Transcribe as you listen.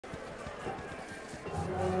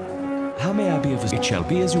How may I be of assistance? It shall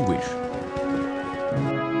be as you wish.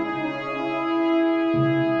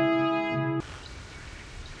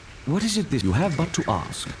 What is it that you have but to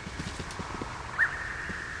ask?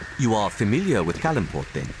 You are familiar with Kalimport,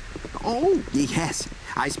 then? Oh, yes.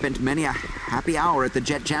 I spent many a happy hour at the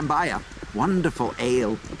Jet Jambaya. Wonderful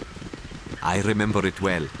ale. I remember it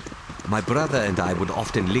well. My brother and I would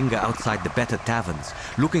often linger outside the better taverns,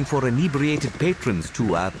 looking for inebriated patrons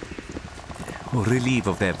to, relieve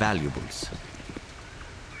of their valuables.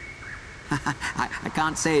 I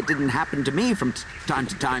can't say it didn't happen to me from time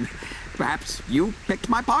to time. Perhaps you picked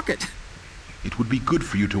my pocket. It would be good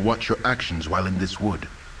for you to watch your actions while in this wood.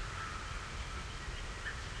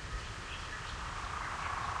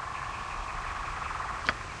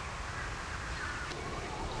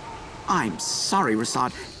 I'm sorry,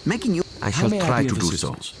 Rasad. Making you... I shall try to do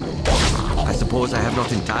so. I suppose I have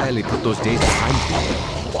not entirely put those days behind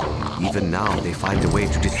me. Even now, they find a way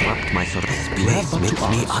to disrupt my sort of place. Makes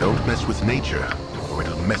me Don't mess with nature, or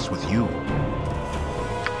it'll mess with you.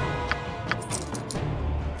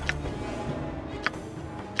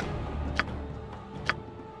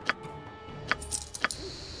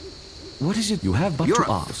 What is it you have but You're to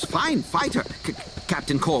a ask? fine fighter,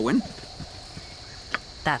 Captain Corwin.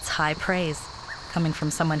 That's high praise, coming from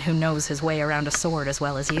someone who knows his way around a sword as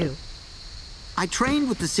well as you. I trained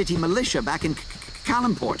with the city militia back in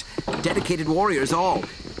Kalimport. Dedicated warriors all.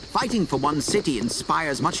 Fighting for one city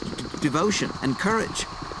inspires much devotion and courage.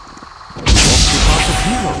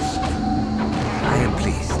 heroes. I am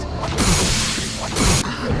pleased.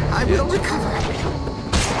 I will recover.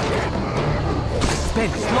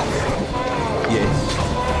 Suspense lost. Yes.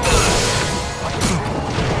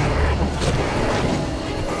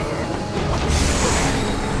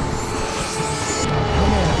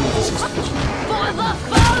 For the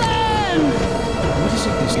fallen! What is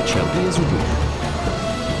it this? It shall be as you wish.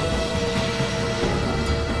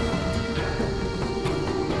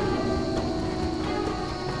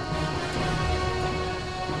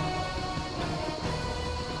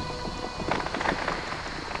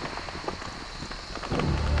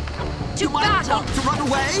 To battle! To run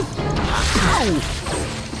away? Ow!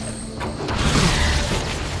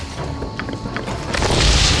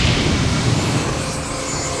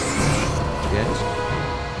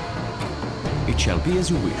 It shall be as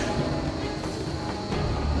you wish.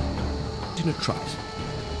 Dinner tries.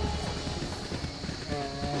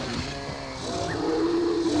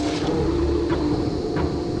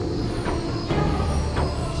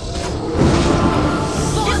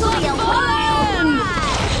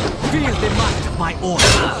 Feel the might of my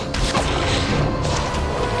order.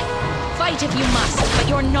 Fight if you must, but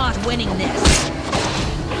you're not winning this.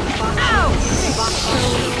 Ow!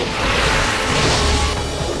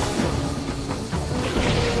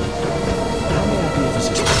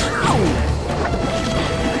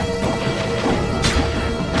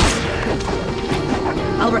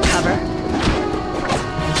 I'll recover.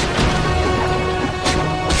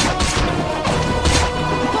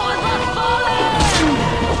 For the fallen!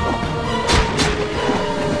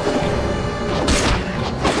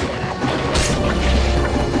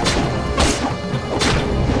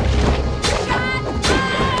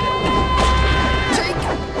 Take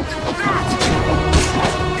that!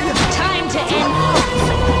 Time to end.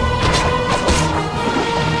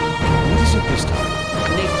 What is it this time?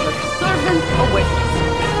 Nature's servant awaits.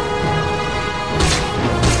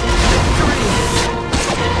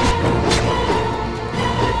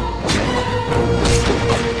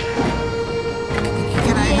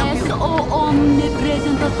 Can I help you? Oh,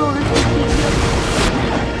 omnipresent authority.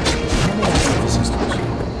 How may I be of assistance?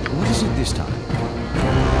 What is it this time?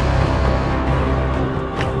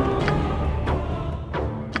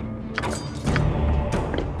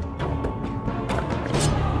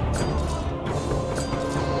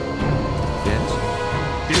 Yes?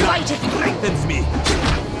 Fight if you Strengthens me.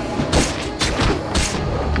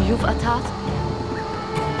 You've a task?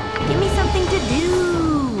 Give me something to do.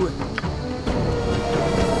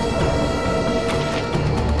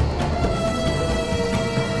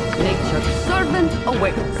 Nature's servant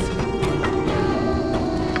awaits.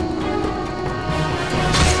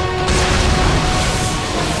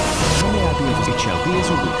 How may I be of assistance? It shall be as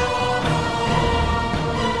you wish.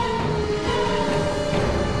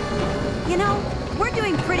 You know, we're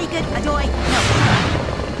doing pretty good. Adoy. No.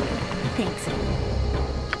 Thanks.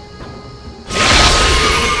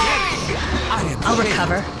 I'll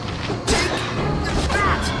recover.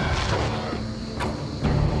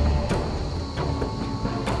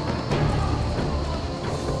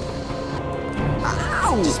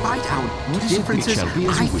 Despite our What is it? It differences, shall be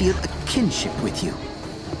as I you wish. feel a kinship with you.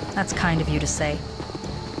 That's kind of you to say.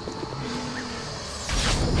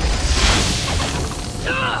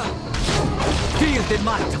 Feel the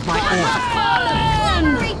might of my order.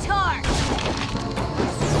 Retard!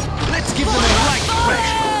 Let's give them a right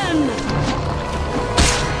pressure.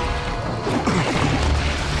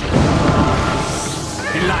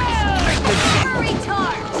 Elias, let them see.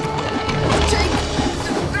 Retard! Take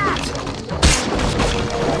that!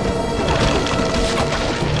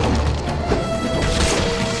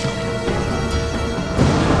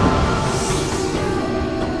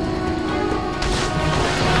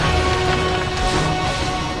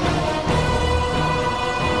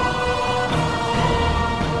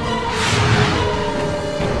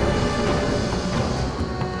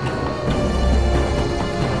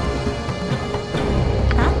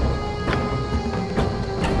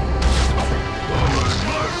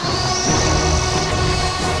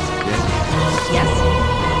 Yes?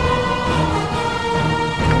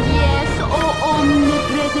 Yes, oh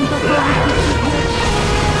omnipresent authority.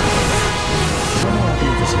 How may I be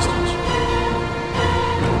of assistance?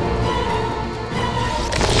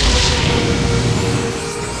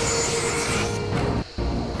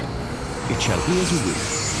 It shall be as you wish.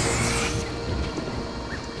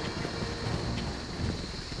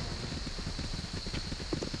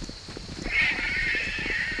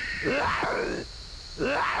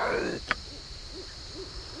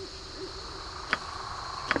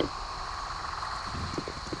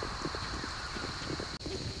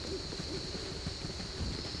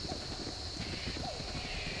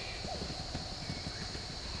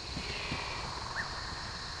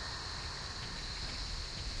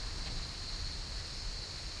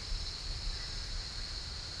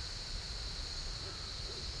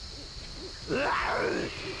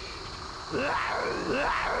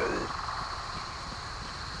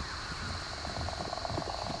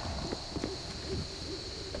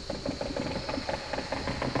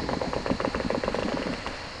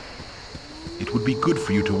 It would be good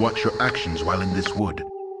for you to watch your actions while in this wood.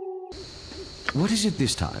 What is it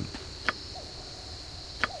this time?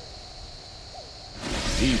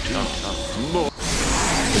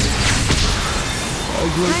 A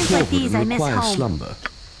great Times like forward these, I and miss require home. slumber.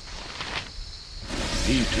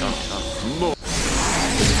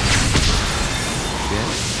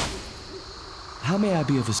 Yes? How may I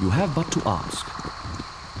be of assistance? You have but to ask.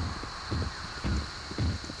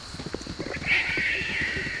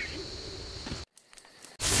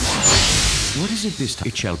 What is it this time?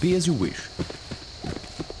 It shall be as you wish.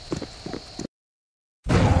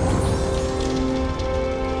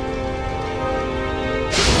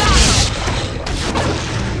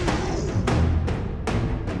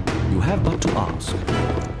 You have but to ask.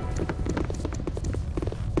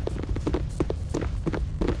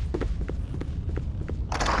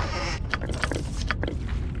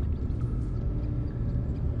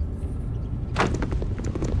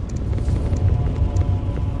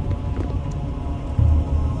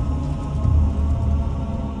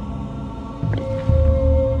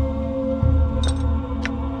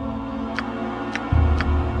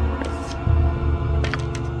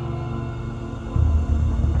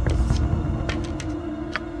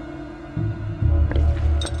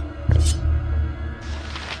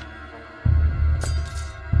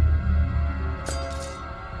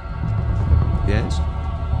 Yes?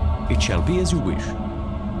 It shall be as you wish.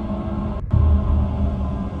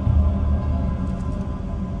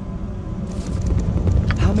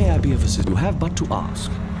 How may I be of assistance? You have but to ask.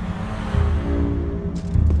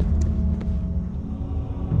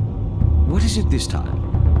 What is it this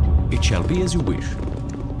time? It shall be as you wish.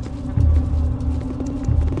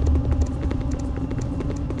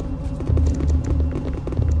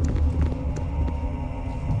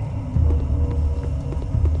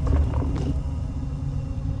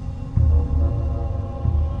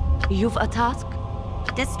 You've a task?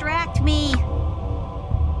 Distract me!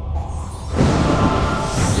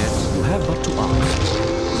 Yes, you have but to ask.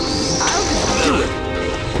 I'll do it!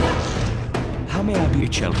 How may I be?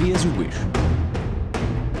 It shall be as you wish.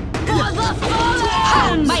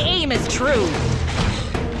 My aim is true.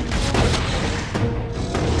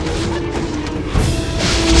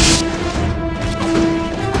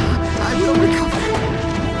 I will recover.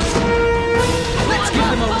 Let's give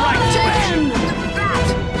them a right pressure.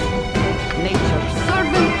 Nature's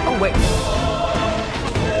servant awaits.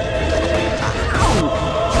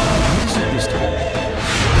 What is it this time?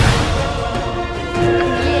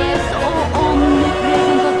 Yes, oh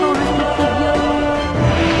omnipresent authority figure.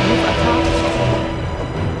 You've a task?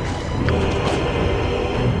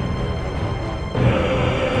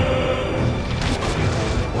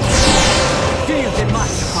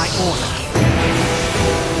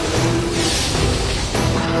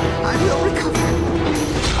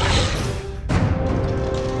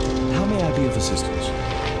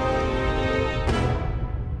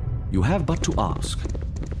 have but to ask.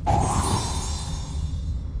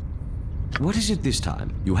 What is it this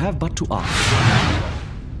time? You have but to ask.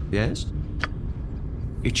 Yes?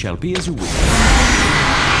 It shall be as you wish.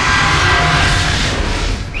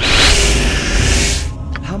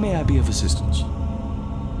 How may I be of assistance?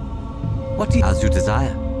 As you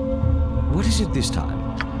desire. What is it this time?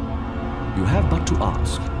 You have but to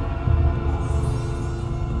ask.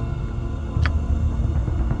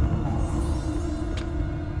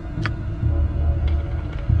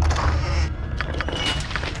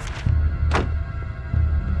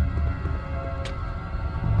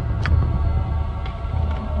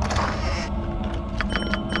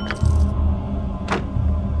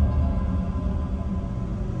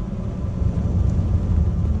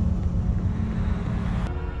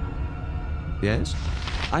 Yes?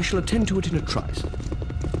 I shall attend to it in a trice.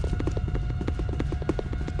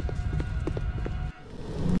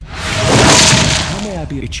 How may I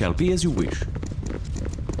be? It shall be as you wish.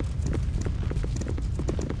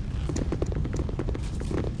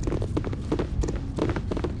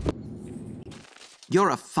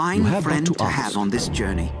 You're a fine have but friend to to ask. have on this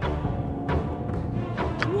journey.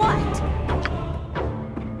 What?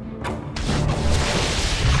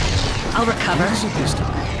 I'll recover. What is it this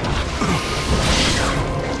time?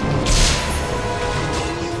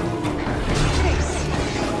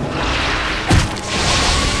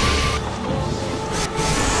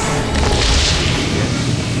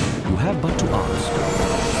 You have but to ask.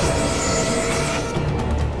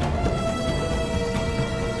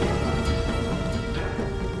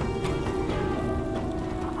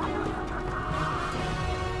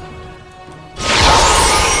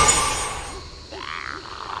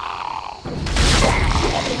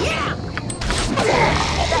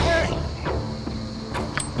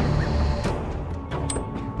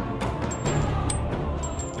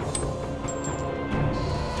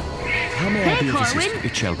 How may I be of assistance?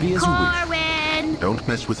 It shall be as you wish. Corwin! Don't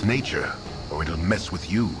mess with nature, or it'll mess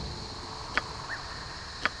with you.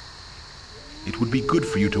 It would be good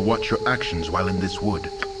for you to watch your actions while in this wood.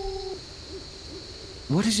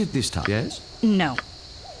 What is it this time? Yes? No.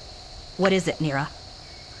 What is it, Nira?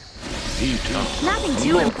 Nothing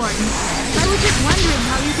too important. I was just wondering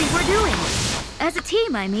how you think we're doing. As a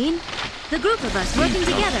team, I mean. The group of us working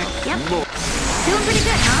together. Yep. Doing pretty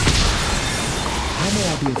good, huh? How may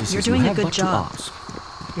I be of assistance? You're doing You a have good but to job. ask.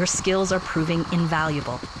 Your skills are proving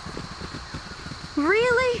invaluable.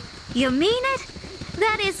 Really? You mean it?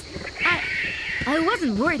 That is... I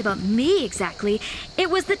wasn't worried about me exactly. It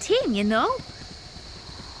was the team, you know?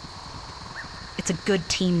 It's a good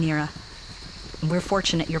team, Nira. And we're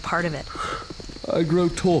fortunate you're part of it. I grow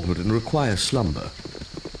torpid and require slumber.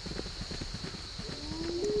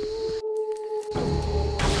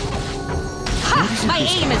 Ha! My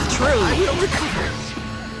aim is true!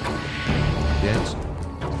 Yes?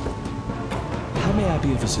 How may I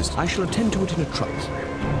be of assistance? I shall attend to it in a trice.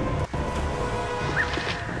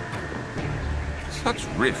 Such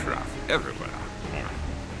riffraff everywhere.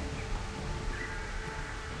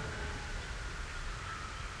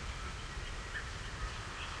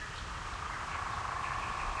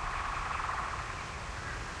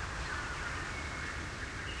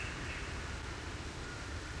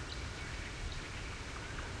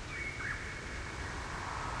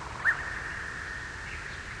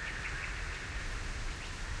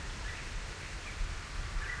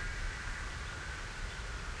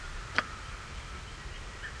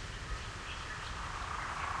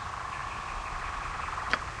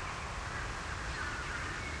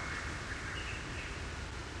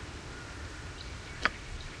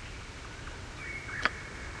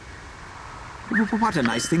 What a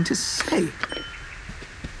nice thing to say.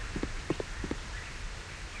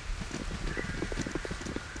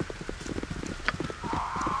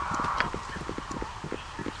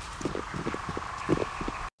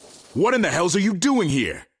 What in the hells are you doing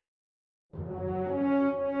here?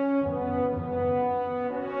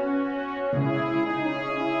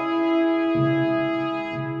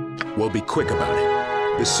 Well, be quick about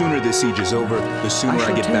it. The sooner this siege is over, the sooner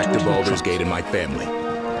I get back to Baldur's Gate and my family.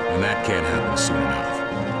 And that can't happen soon enough.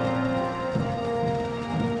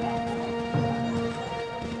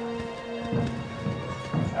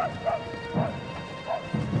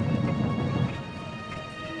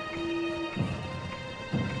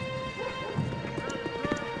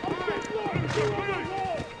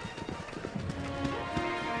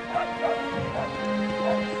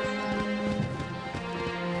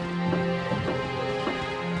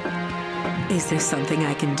 Is there something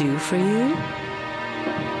I can do for you?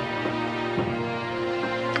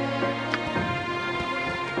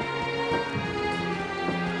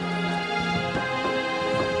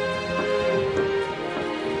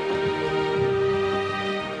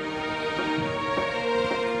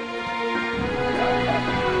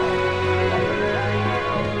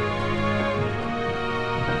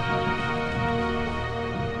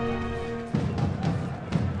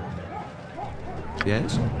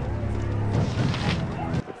 Yes?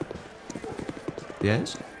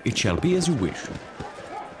 Yes? It shall be as you wish.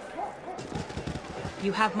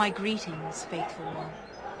 You have my greetings, faithful one.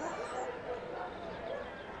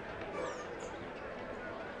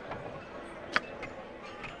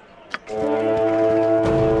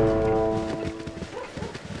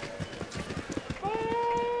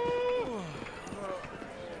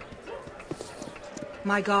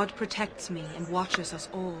 My God protects me and watches us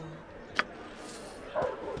all.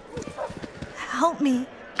 Help me.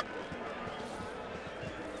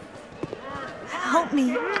 Help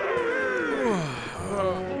me.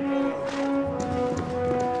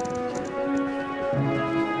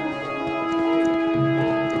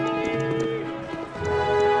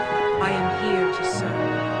 I am here to serve.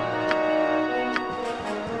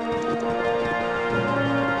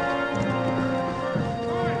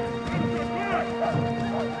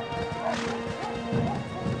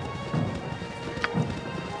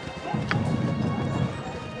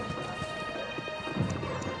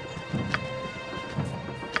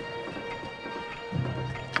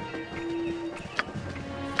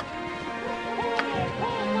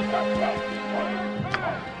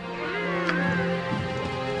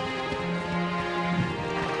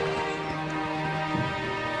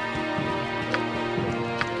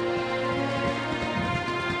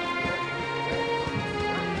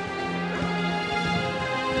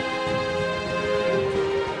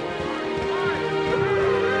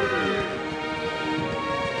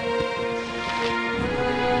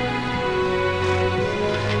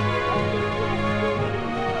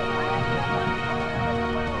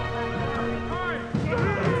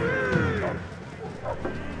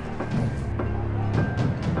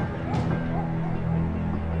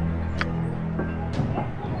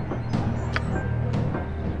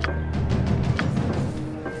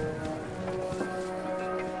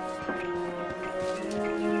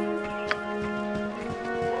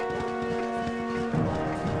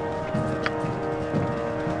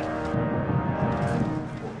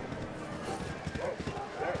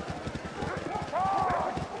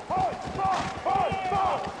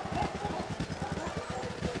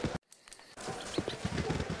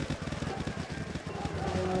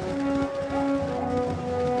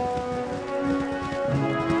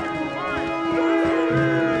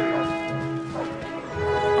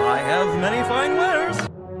 Many fine wares.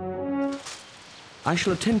 I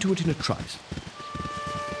shall attend to it in a trice.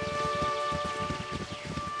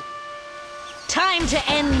 Time to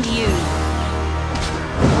end you.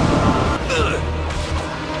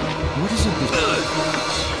 What is it this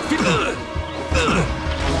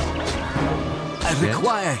I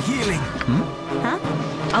require healing. Huh?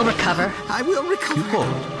 I'll recover. I will recover. You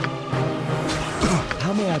called.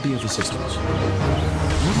 How may I be of assistance?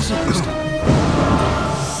 What is it this time?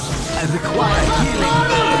 I require healing.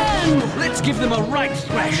 Let's give them a right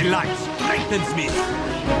thrash. Light strengthens me.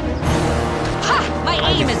 Ha! My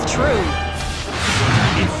aim is true.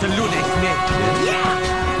 It's the Ludex me. Yeah!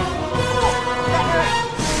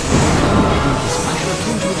 I shall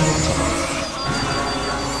attend to it in a trice.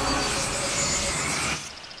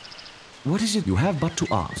 What is it you have but to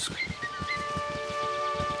ask?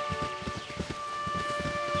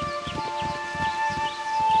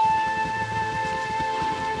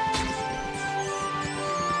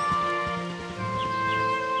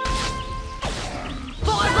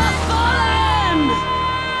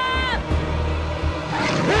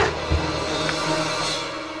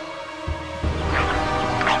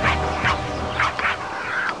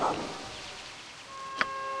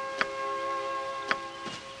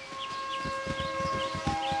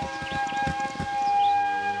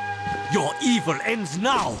 Your evil ends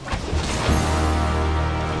now!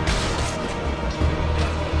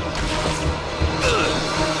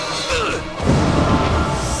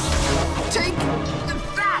 Take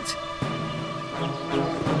that!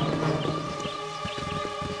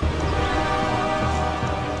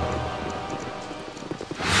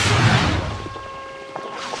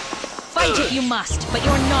 Fight if you must, but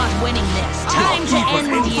you're not winning this. Time to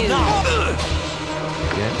end you.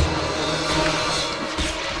 Yes?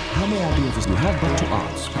 How may I be of this? You have but to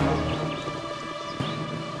ask.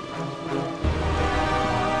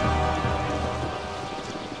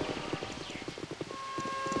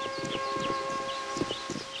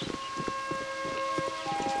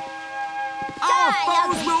 Our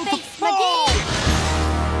foes will fall!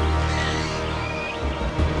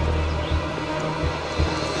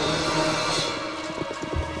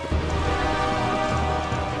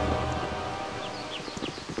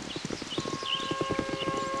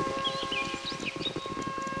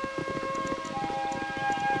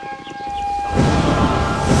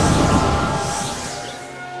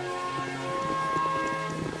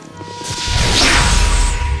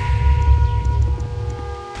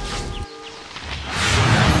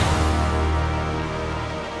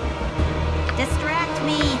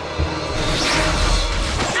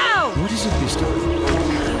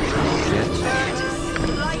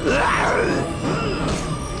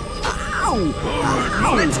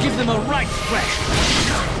 Ow! Let's give them a right thrash.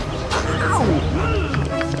 Ow!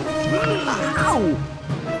 Ow!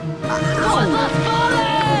 For the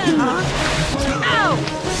fallen! Ow!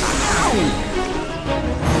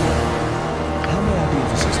 How may I be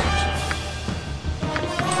of assistance?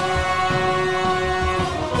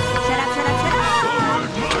 Shut up, shut up, shut up!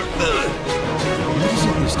 What is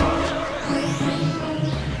it this time?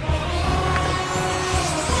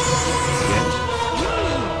 Yes?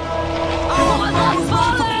 For the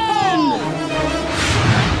fallen!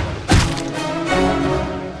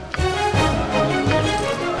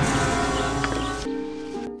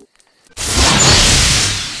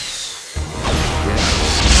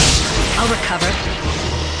 I'll recover.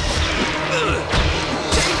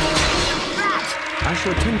 I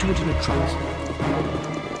shall attend to it in a trice.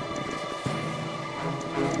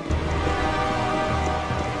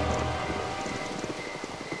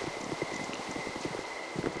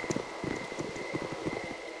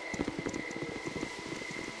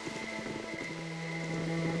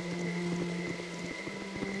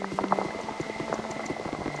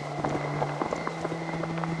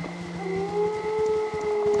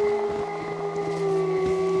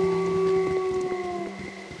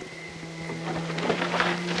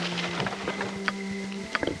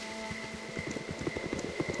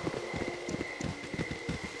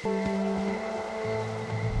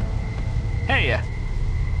 Hey!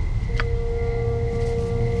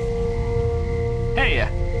 Hey!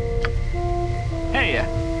 Hey!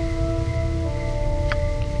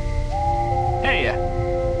 Hey!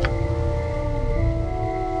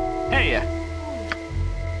 Hey!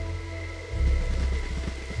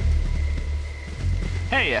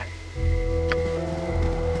 Hey!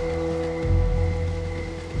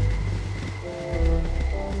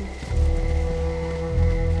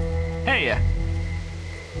 Hey!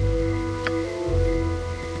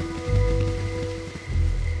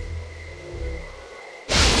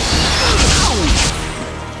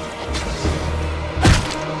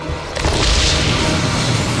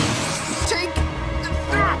 Take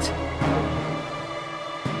that!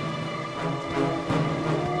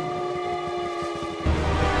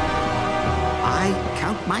 I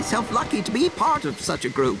count myself lucky to be part of such a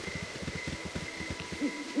group.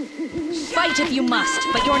 Fight if you must,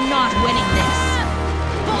 but you're not winning this.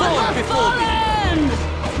 Lord before me!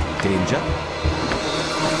 Danger?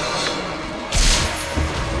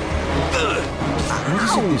 What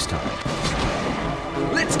is it this time?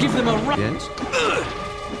 Let's give them a right. Yes?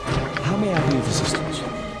 How may I be of assistance?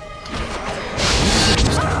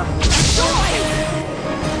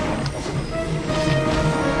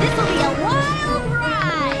 This will be a wild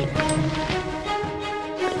ride!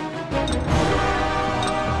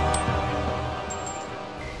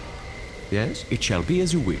 Yes? It shall be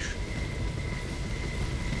as you wish.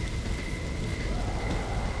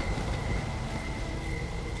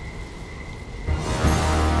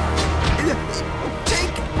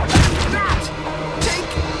 Take that!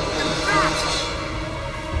 Take that!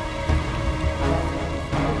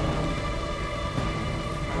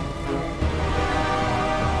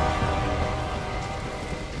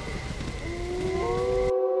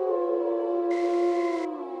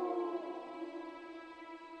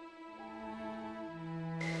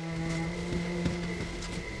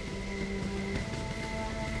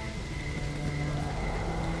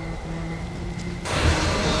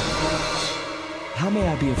 How may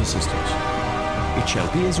I be of assistance? It shall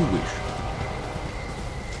be as you wish.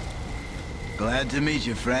 Glad to meet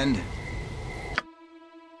you, friend.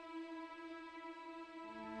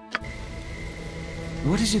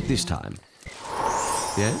 What is it this time?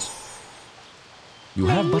 Yes? You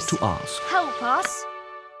have but to ask. Help us.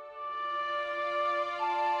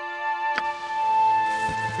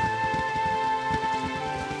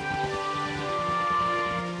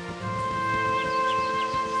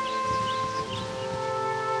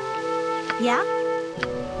 Yeah?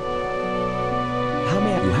 How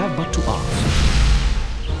may I? You have but to ask.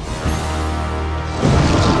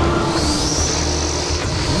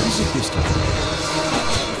 What is it this time?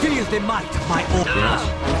 Feel the might of my own. Yes?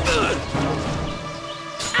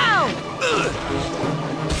 Ow!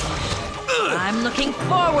 I'm looking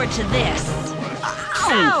forward to this.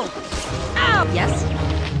 Ow! Ow! Yes?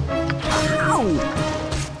 Ow!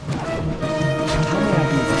 How may I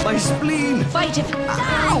be of My spleen! Fight if... Die,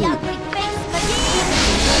 ugly face fatigue!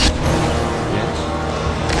 Yes?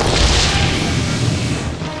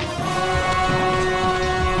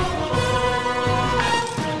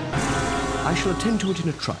 I shall attend to it in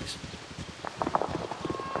a trice.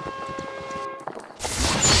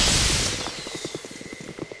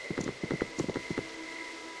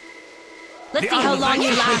 Let's see how long you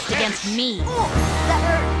last against me. That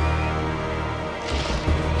hurt.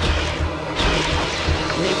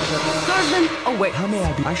 Guardsman! Oh wait, how may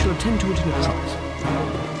I be? I shall attend to it in a trice.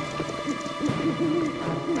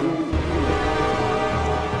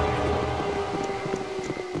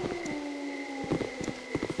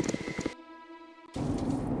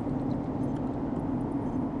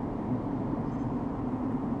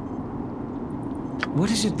 What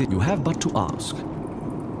is it that you have but to ask?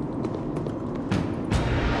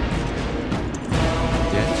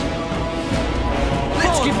 Yes?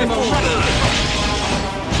 Let's give them a run!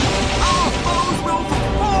 Our foes will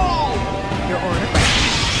fall! Your order?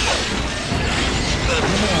 How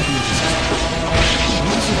may I be of assistance?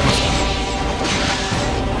 What is it this time?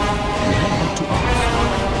 You have but to ask.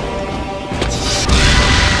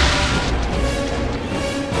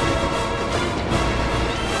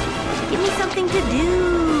 Give me something to do.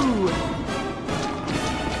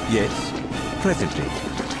 Yes, presently.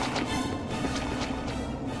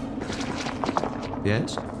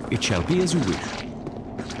 Yes? It shall be as you wish.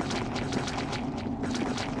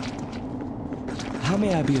 How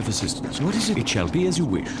may I be of assistance? What is it? It shall be as you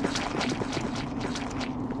wish.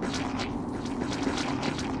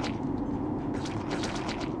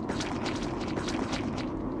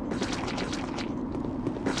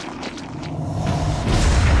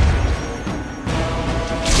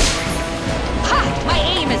 Ha! My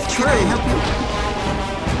aim is true! Can I help you?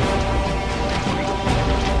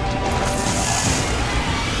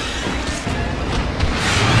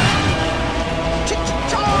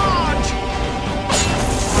 Charge!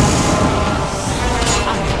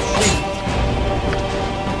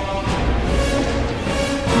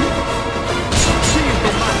 Feel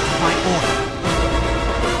the might of my order.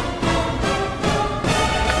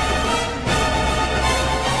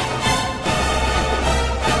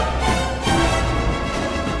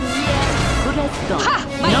 Ha!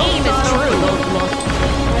 My aim is true!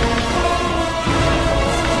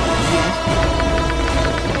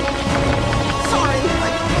 Sorry, I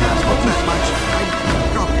can't help that much. I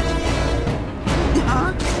dropped it.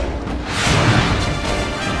 Huh?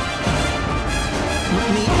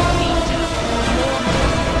 Me?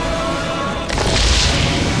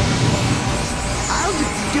 I'll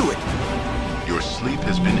do it. Your sleep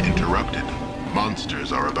has been interrupted.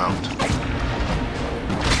 Monsters are about.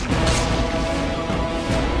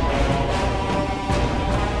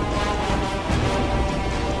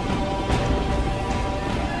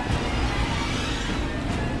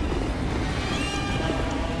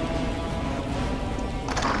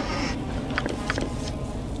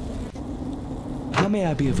 How may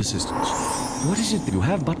I be of assistance? What is it that you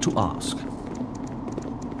have but to ask?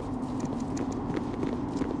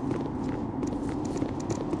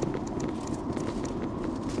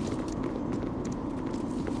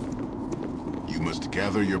 You must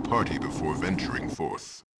gather your party before venturing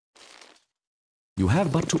forth. You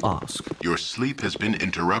have but to ask. Your sleep has been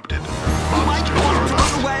interrupted. You might Monsters want are to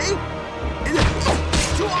about. run away.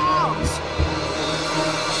 To arms!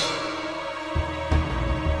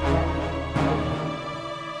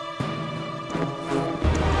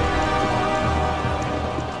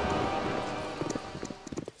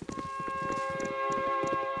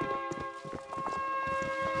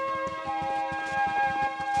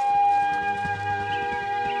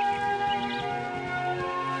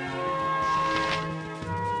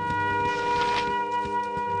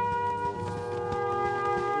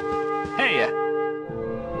 Hey!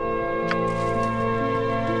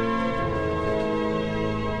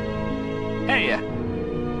 Hey!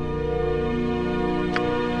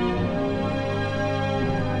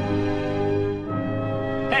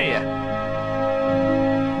 Hey!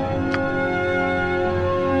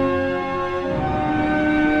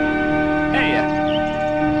 Hey!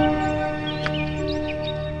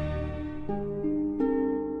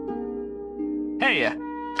 Hey!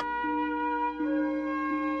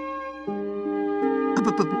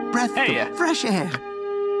 Breath Hey. of fresh air.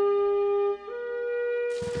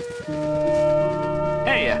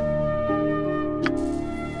 Hey!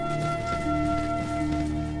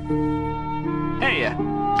 Hey!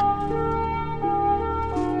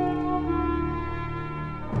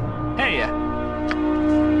 Hey!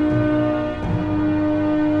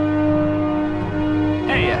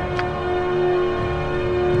 Hey!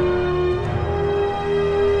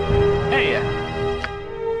 Hey!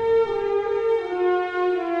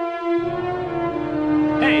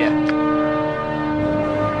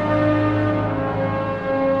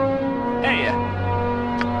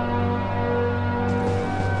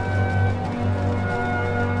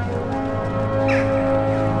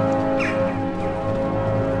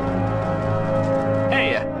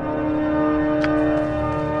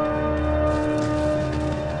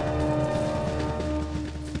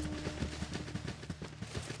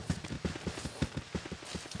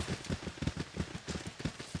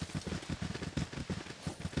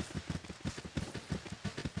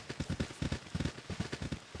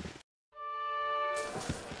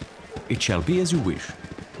 It shall be as you wish.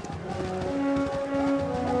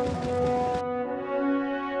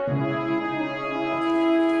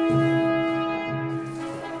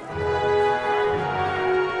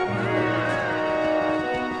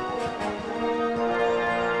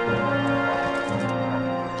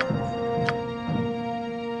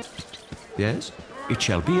 Yes, it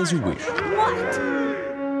shall be as you wish. What?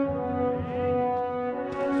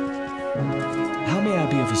 How may I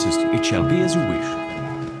be of assistance? It shall be as you wish.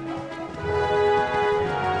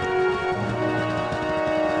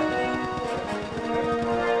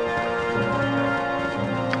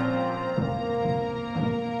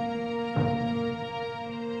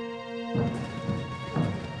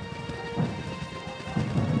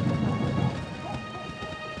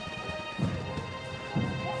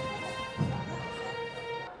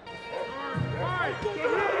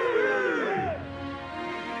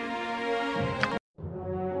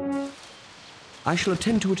 I shall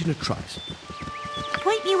attend to it in a trice.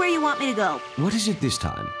 Point me where you want me to go. What is it this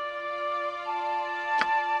time?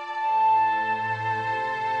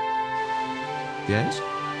 Yes?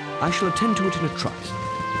 I shall attend to it in a trice.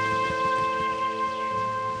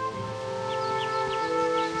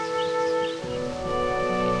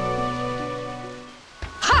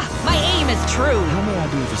 Ha! My aim is true! How may I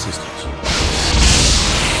be of assistance?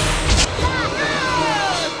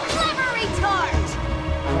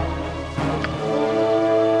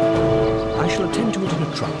 I shall attend to it in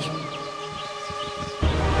a trice.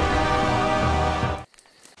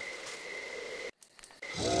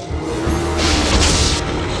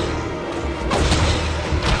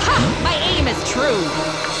 Ha! My aim is true!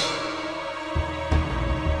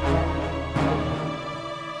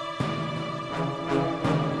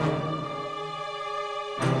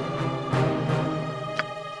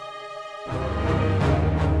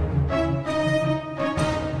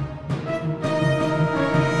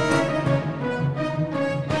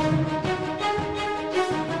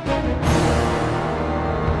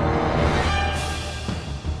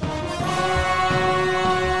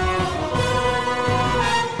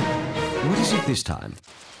 This time,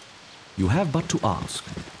 you have but to ask.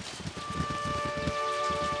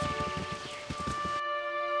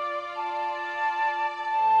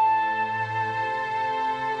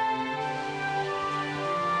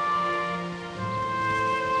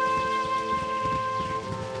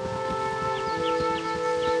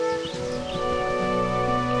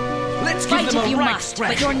 Let's fight if you must,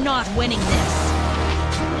 but you're not winning this.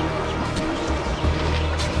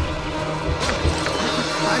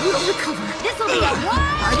 I will recover. This'll be a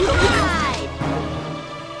wild ride!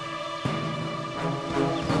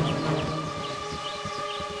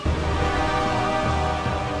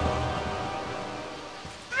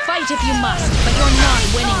 Fight if you must, but you're not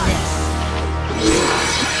winning this.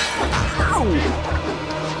 Ow!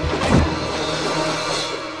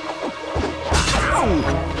 Ow!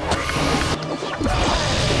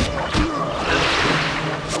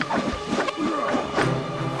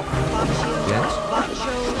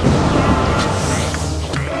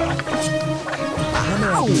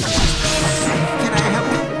 Can I help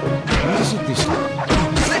you? What is it this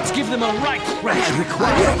time? Let's give them a right thrashing.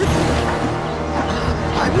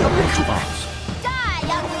 I will recover. Die,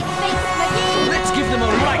 ugly face McGee! Let's give them a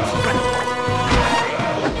right thrashing.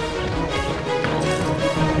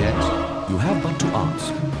 Yes, you have but to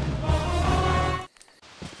ask.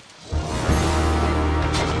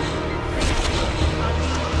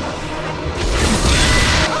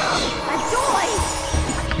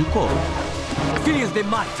 You call? Feel the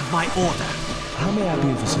might of my order. How may I be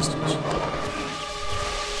of assistance?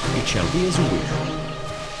 It shall be as you wish.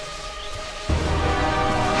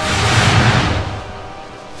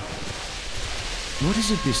 What is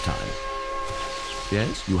it this time?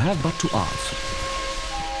 Yes, you have but to ask.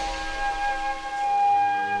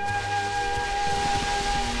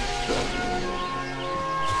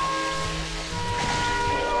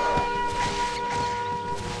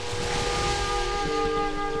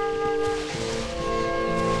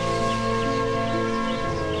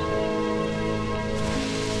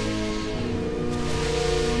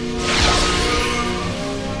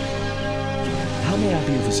 How may I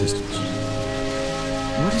be of assistance?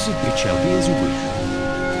 What is it? It shall be as you wish.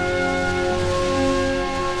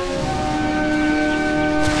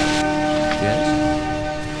 Yes?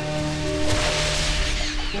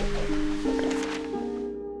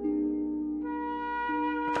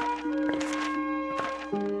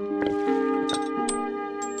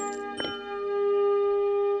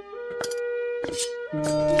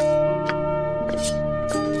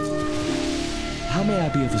 How may I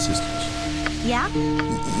be of assistance? Yeah?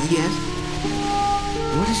 Yes?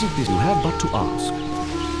 What is it this you have but to ask?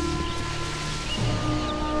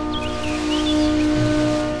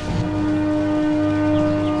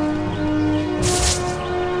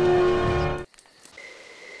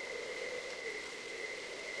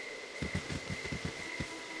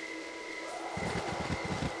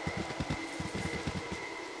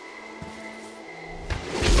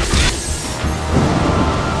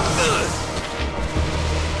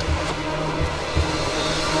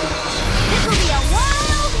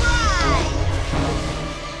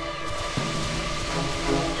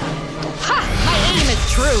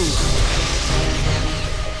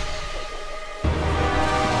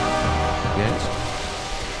 Yes?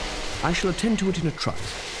 I shall attend to it in a trice.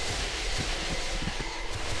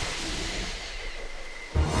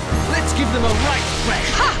 Let's give them a right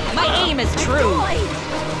thrash! Ha! My aim is true!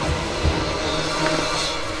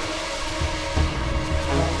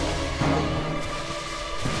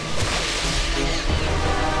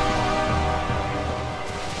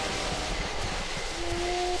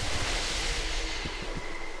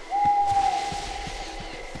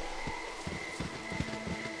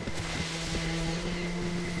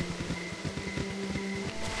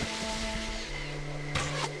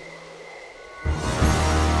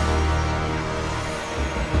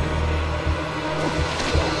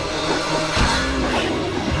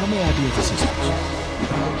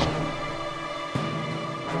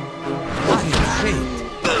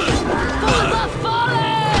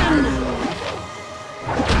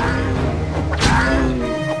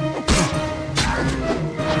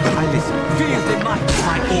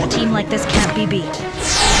 A team like this can't be beat.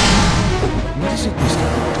 What is it this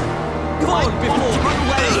time? Fall before, run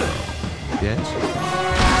away! Yes?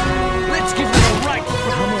 Let's give them a right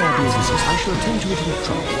But how may I be of assistance? I shall attend to it in a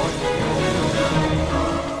trice.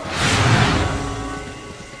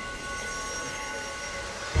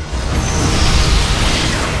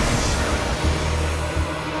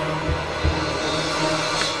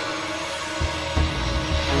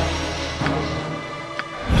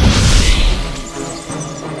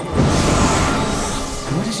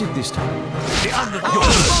 This time. The underdog!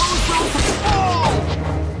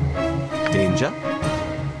 Danger?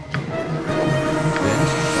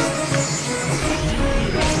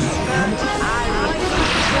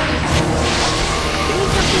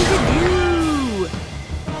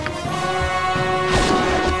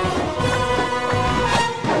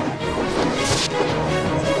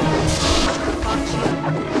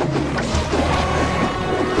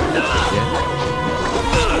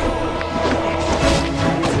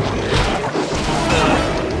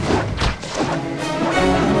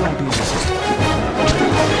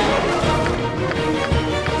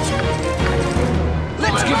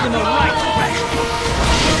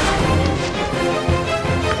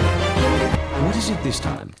 This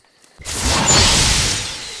time.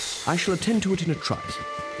 I shall attend to it in a trice.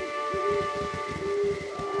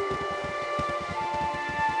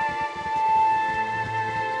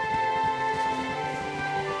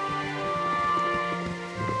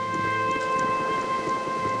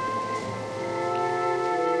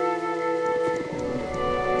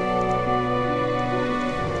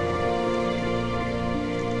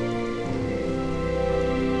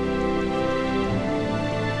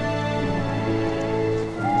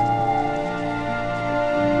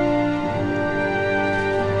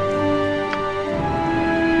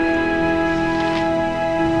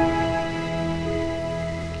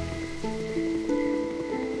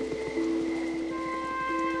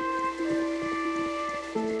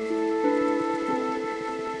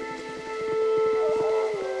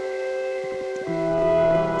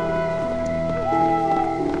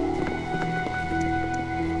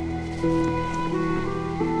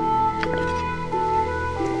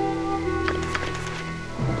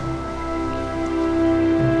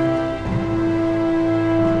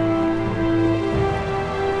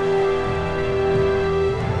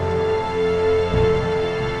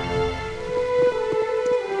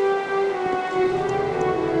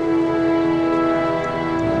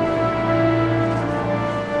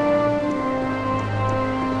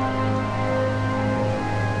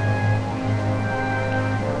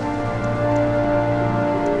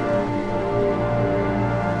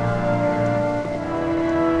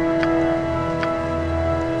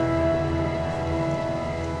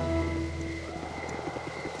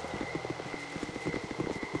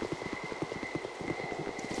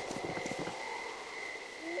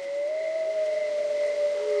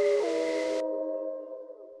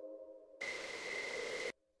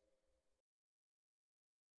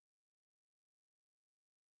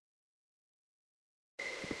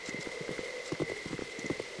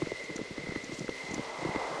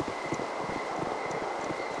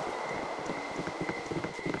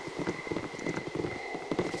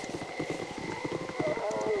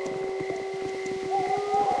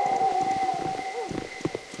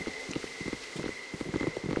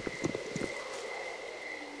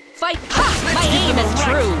 Fight! Ha! My aim is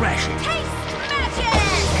true! Taste magic!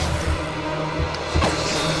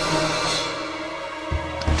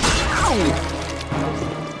 Ow!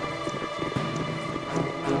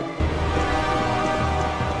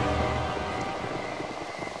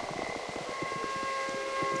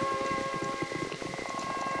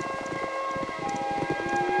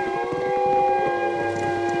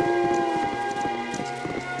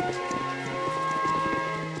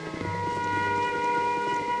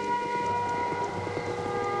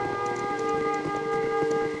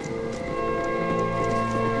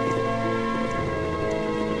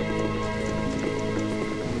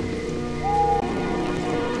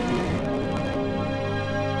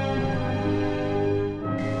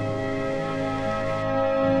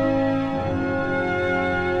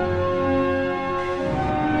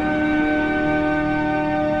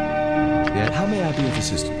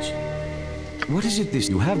 What is it this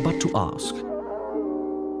you have but to ask?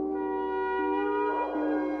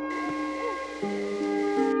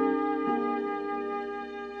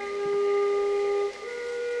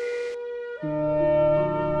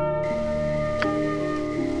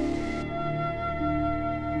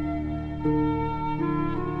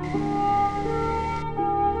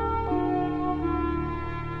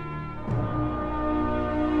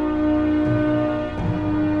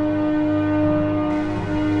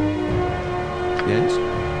 Yes?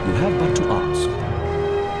 You have but to ask.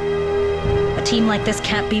 A team like this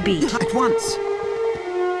can't be beat. At once.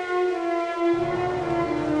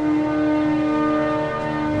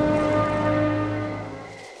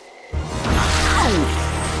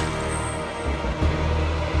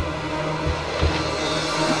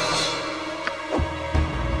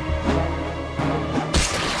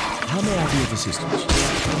 How may I be of assistance?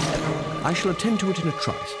 I shall attend to it in a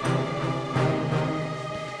trice.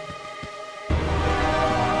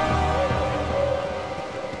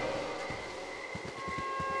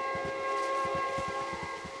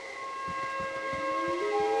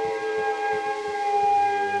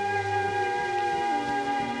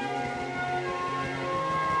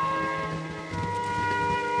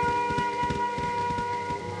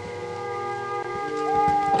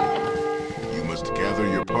 You must gather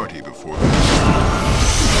your party before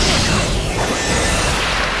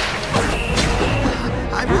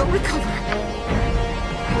I will recover.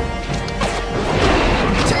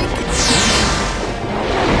 Take it.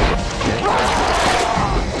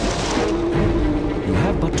 You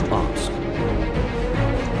have but to ask.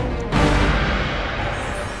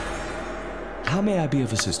 How may I be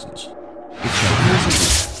of assistance? It shall be as you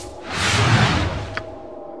wish.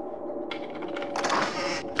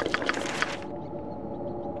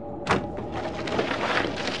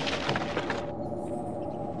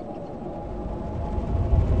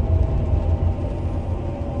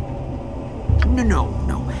 No.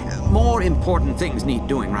 More important things need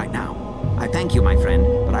doing right now. I thank you, my friend,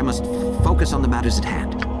 but I must focus on the matters at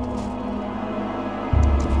hand.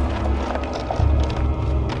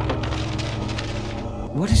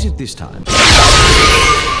 What is it this time?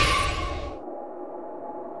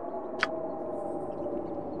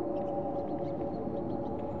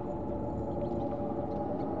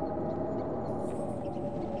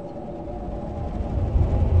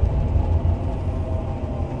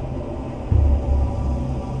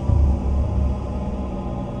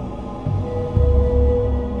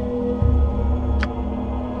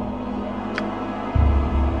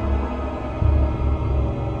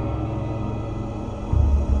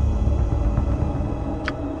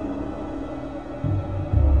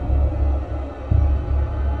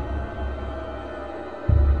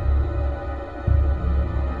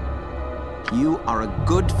 You are a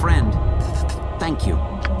good friend. Thank you.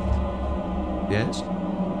 Yes?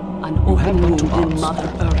 An You have open but to wound in ask.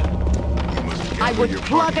 Mother Earth. I would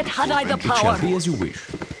plug it had I the It shall power. be as you wish.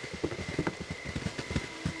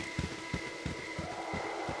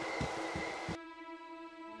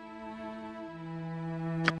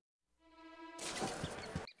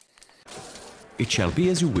 It shall be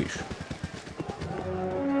as you wish.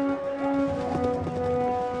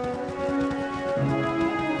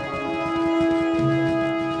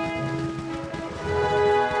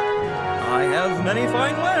 I have many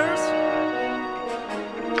fine wares.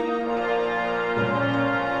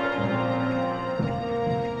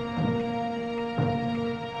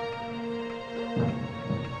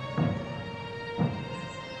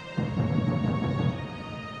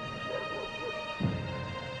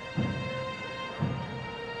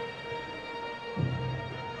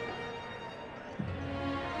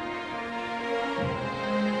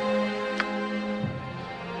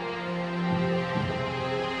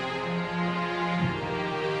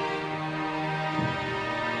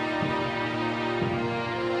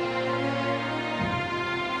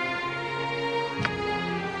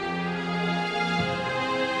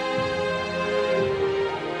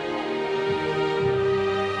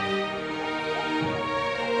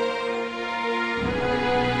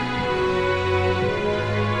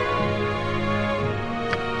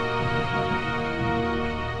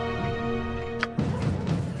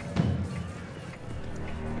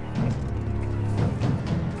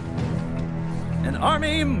 An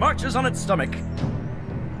army marches on its stomach.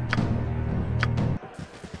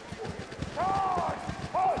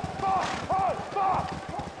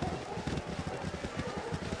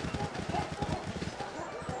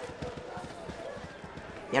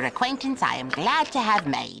 Your acquaintance I am glad to have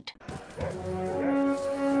made.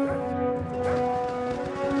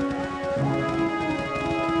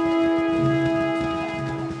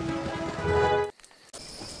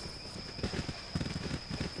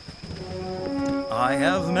 I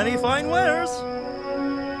have many fine wares.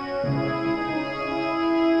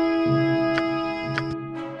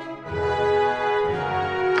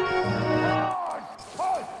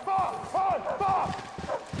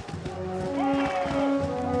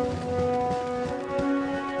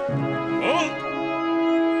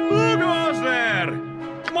 Who goes there?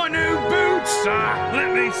 My new boots,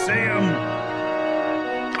 let me see them.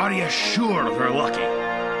 Are you sure they're lucky?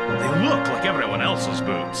 They look like everyone else's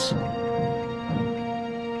boots.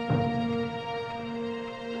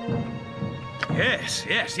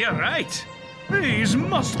 Yes, you're right. These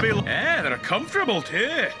must be... Yeah, they're comfortable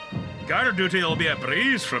too. Guard duty will be a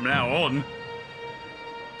breeze from now on.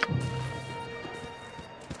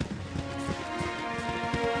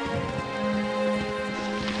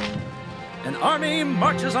 An army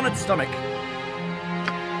marches on its stomach.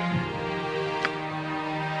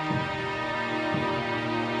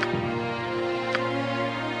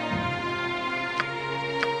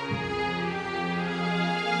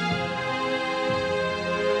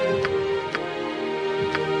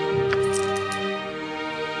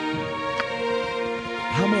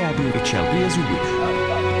 How may I be? It shall be as you wish.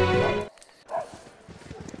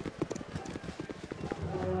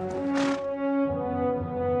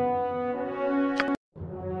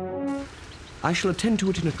 I shall attend to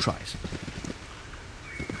it in a trice.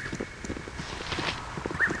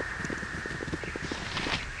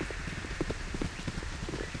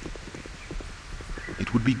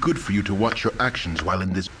 It would be good for you to watch your actions while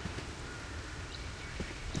in this...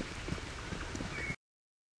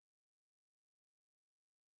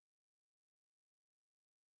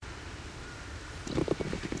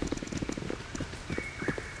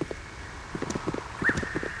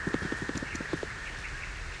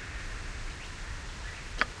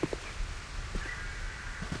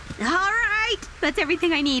 That's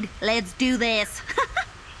everything I need. Let's do this.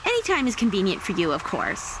 Anytime is convenient for you, of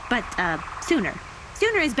course. But, sooner.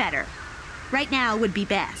 Sooner is better. Right now would be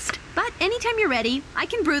best. But anytime you're ready, I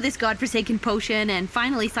can brew this godforsaken potion and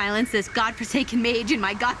finally silence this godforsaken mage in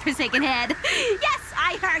my godforsaken head. Yes,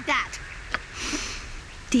 I heard that!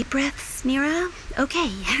 Deep breaths, Mira. Okay.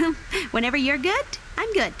 Whenever you're good,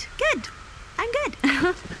 I'm good. Good. I'm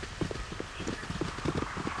good.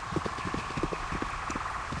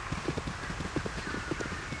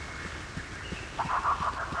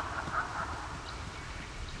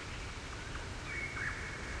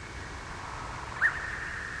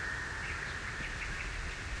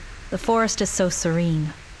 The forest is so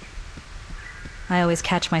serene. I always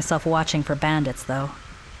catch myself watching for bandits, though.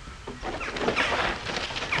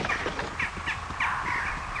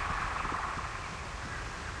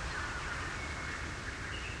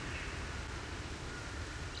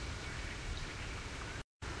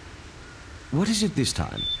 What is it this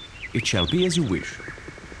time? It shall be as you wish.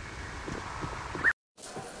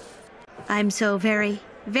 I'm so very,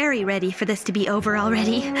 very ready for this to be over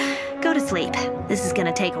already. Go to sleep. This is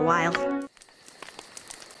gonna take a while.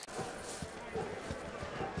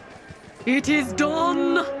 It is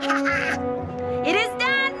done! It is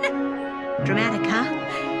done! Dramatic, huh?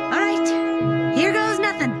 All right, here goes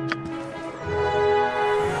nothing.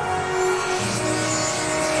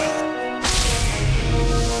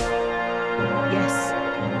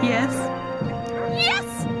 Yes.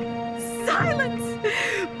 Silence!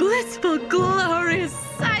 Blissful, glorious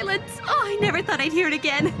silence! Oh, I never thought I'd hear it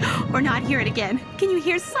again. Or not hear it again. Can you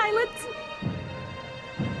hear silence?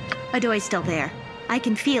 Adoy's still there. I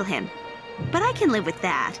can feel him. But I can live with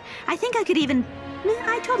that. I think I could even...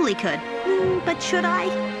 I totally could. But should I?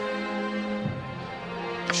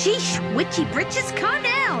 Sheesh, witchy britches, calm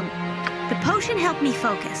down! The potion helped me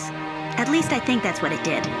focus. At least I think that's what it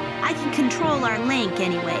did. I can control our link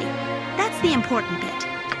anyway. That's the important bit.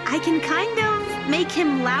 I can kind of make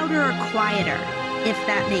him louder or quieter, if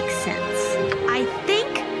that makes sense. I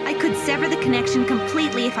think I could sever the connection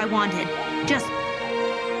completely if I wanted. Just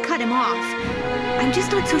cut him off. I'm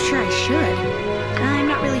just not so sure I should. I'm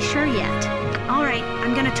not really sure yet. All right,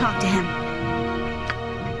 I'm gonna talk to him.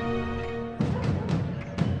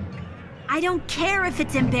 I don't care if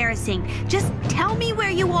it's embarrassing. Just tell me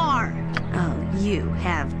where you are. Oh, you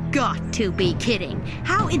have got to be kidding.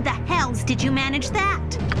 How in the hells did you manage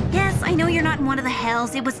that? Yes, I know you're not in one of the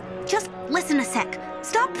hells. It was just... Listen a sec.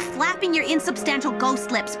 Stop flapping your insubstantial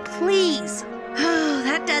ghost lips, please. Oh,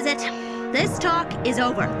 that does it. This talk is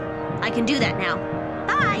over. I can do that now.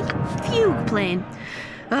 Bye, fugue plane.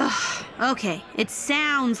 Ugh, okay. It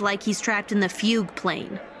sounds like he's trapped in the fugue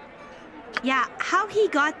plane. Yeah, how he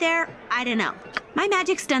got there, I don't know. My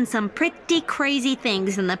magic's done some pretty crazy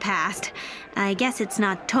things in the past. I guess it's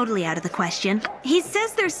not totally out of the question. He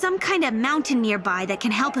says there's some kind of mountain nearby that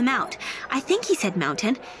can help him out. I think he said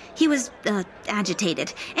mountain. He was,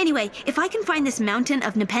 agitated. Anyway, if I can find this mountain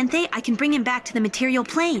of Nepenthe, I can bring him back to the material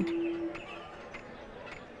plane.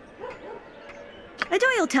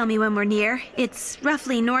 Adoy'll tell me when we're near. It's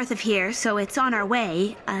roughly north of here, so it's on our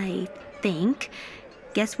way, I think.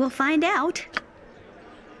 Guess we'll find out.